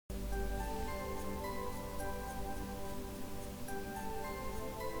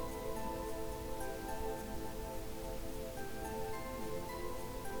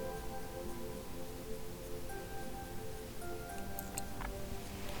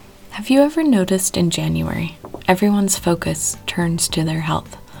Have you ever noticed in January, everyone's focus turns to their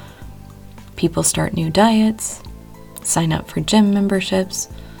health? People start new diets, sign up for gym memberships,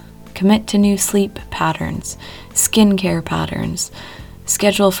 commit to new sleep patterns, skincare patterns,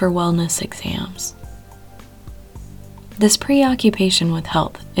 schedule for wellness exams. This preoccupation with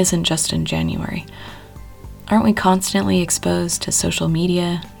health isn't just in January. Aren't we constantly exposed to social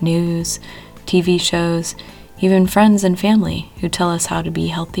media, news, TV shows, even friends and family who tell us how to be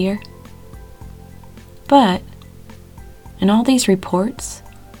healthier? But in all these reports,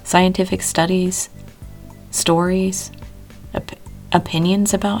 scientific studies, stories,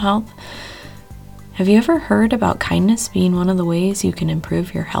 opinions about health, have you ever heard about kindness being one of the ways you can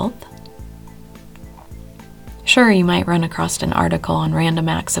improve your health? Sure, you might run across an article on Random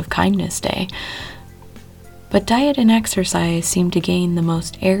Acts of Kindness Day, but diet and exercise seem to gain the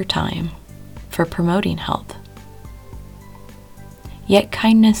most airtime for promoting health. Yet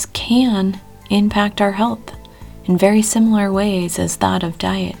kindness can impact our health in very similar ways as that of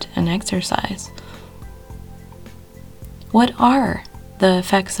diet and exercise. What are the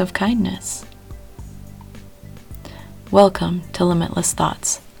effects of kindness? Welcome to Limitless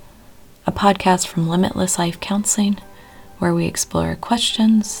Thoughts, a podcast from Limitless Life Counseling, where we explore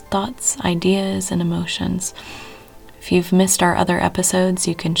questions, thoughts, ideas, and emotions. If you've missed our other episodes,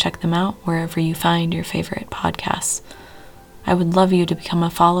 you can check them out wherever you find your favorite podcasts. I would love you to become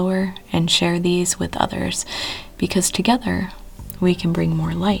a follower and share these with others, because together we can bring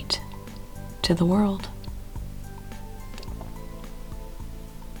more light to the world.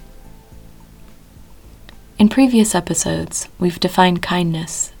 In previous episodes, we've defined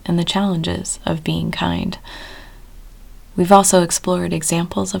kindness and the challenges of being kind. We've also explored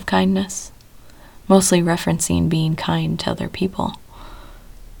examples of kindness, mostly referencing being kind to other people.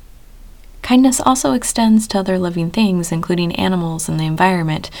 Kindness also extends to other living things, including animals and the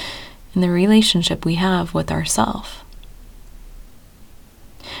environment, and the relationship we have with ourselves.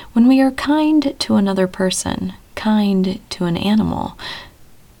 When we are kind to another person, kind to an animal,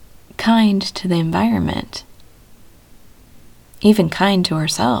 kind to the environment, even kind to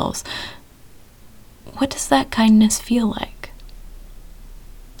ourselves, what does that kindness feel like?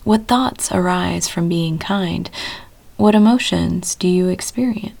 What thoughts arise from being kind? What emotions do you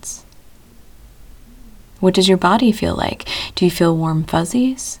experience? What does your body feel like? Do you feel warm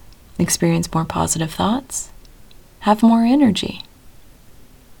fuzzies? Experience more positive thoughts? Have more energy?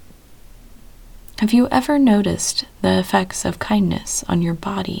 Have you ever noticed the effects of kindness on your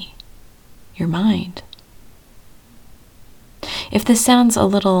body, your mind? If this sounds a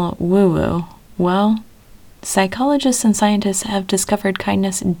little woo-woo, well, psychologists and scientists have discovered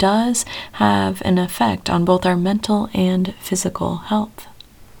kindness does have an effect on both our mental and physical health.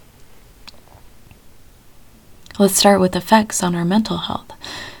 Let's start with effects on our mental health.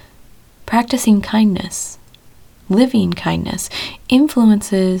 Practicing kindness, living kindness,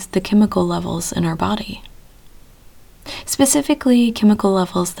 influences the chemical levels in our body. Specifically, chemical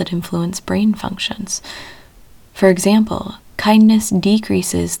levels that influence brain functions. For example, kindness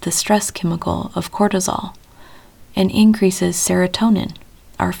decreases the stress chemical of cortisol and increases serotonin,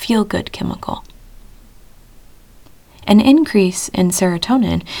 our feel-good chemical. An increase in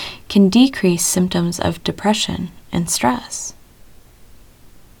serotonin can decrease symptoms of depression and stress.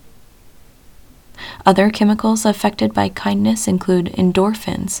 Other chemicals affected by kindness include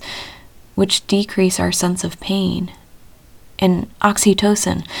endorphins, which decrease our sense of pain, and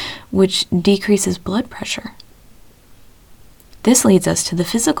oxytocin, which decreases blood pressure. This leads us to the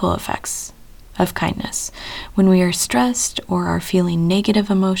physical effects of kindness. When we are stressed or are feeling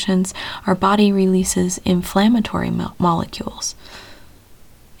negative emotions, our body releases inflammatory molecules.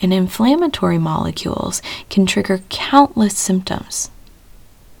 And inflammatory molecules can trigger countless symptoms,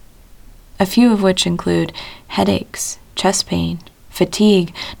 a few of which include headaches, chest pain,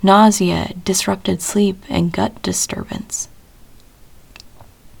 fatigue, nausea, disrupted sleep, and gut disturbance.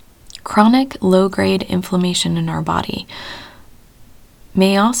 Chronic low-grade inflammation in our body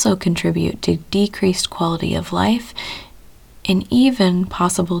may also contribute to decreased quality of life and even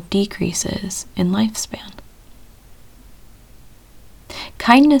possible decreases in lifespan.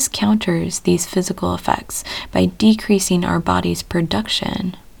 Kindness counters these physical effects by decreasing our body's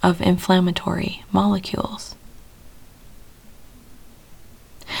production of inflammatory molecules.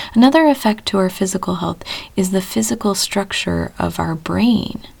 Another effect to our physical health is the physical structure of our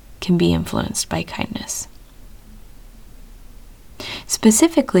brain can be influenced by kindness.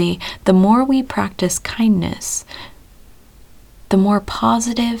 Specifically, the more we practice kindness, the more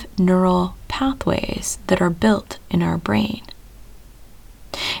positive neural pathways that are built in our brain.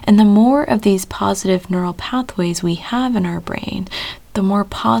 And the more of these positive neural pathways we have in our brain, the more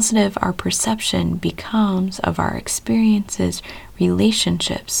positive our perception becomes of our experiences,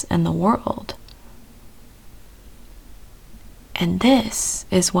 relationships, and the world. And this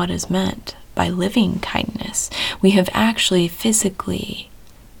is what is meant by living kindness. We have actually physically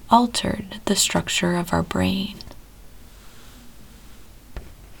altered the structure of our brain.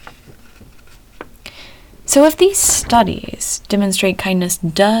 So if these studies demonstrate kindness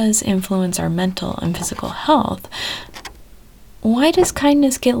does influence our mental and physical health, why does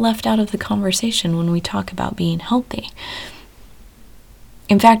kindness get left out of the conversation when we talk about being healthy?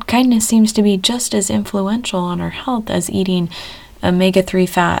 In fact, kindness seems to be just as influential on our health as eating omega-3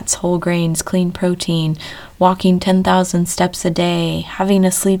 fats, whole grains, clean protein, walking 10,000 steps a day, having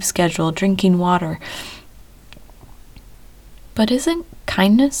a sleep schedule, drinking water. But isn't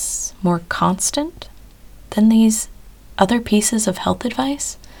kindness more constant than these other pieces of health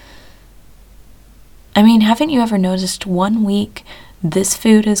advice? I mean, haven't you ever noticed one week this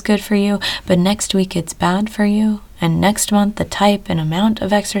food is good for you, but next week it's bad for you, and next month the type and amount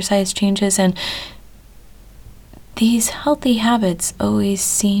of exercise changes, and these healthy habits always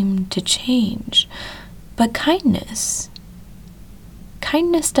seem to change. But kindness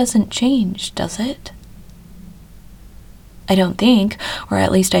doesn't change, does it? I don't think, or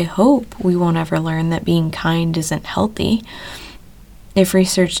at least I hope, we won't ever learn that being kind isn't healthy. If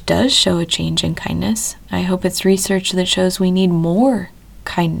research does show a change in kindness, I hope it's research that shows we need more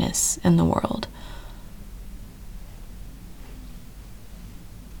kindness in the world.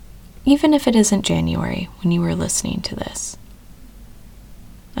 Even if it isn't January when you were listening to this,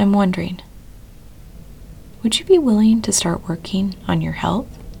 I'm wondering, would you be willing to start working on your health?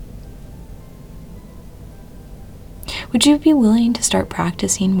 Would you be willing to start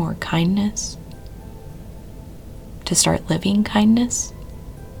practicing more kindness? To start living kindness?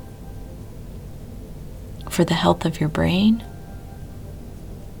 For the health of your brain?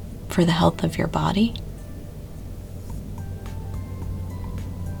 For the health of your body?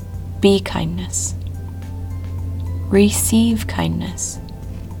 Be kindness. Receive kindness.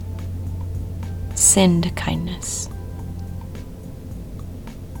 Send kindness.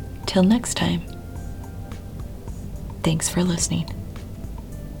 Till next time, thanks for listening.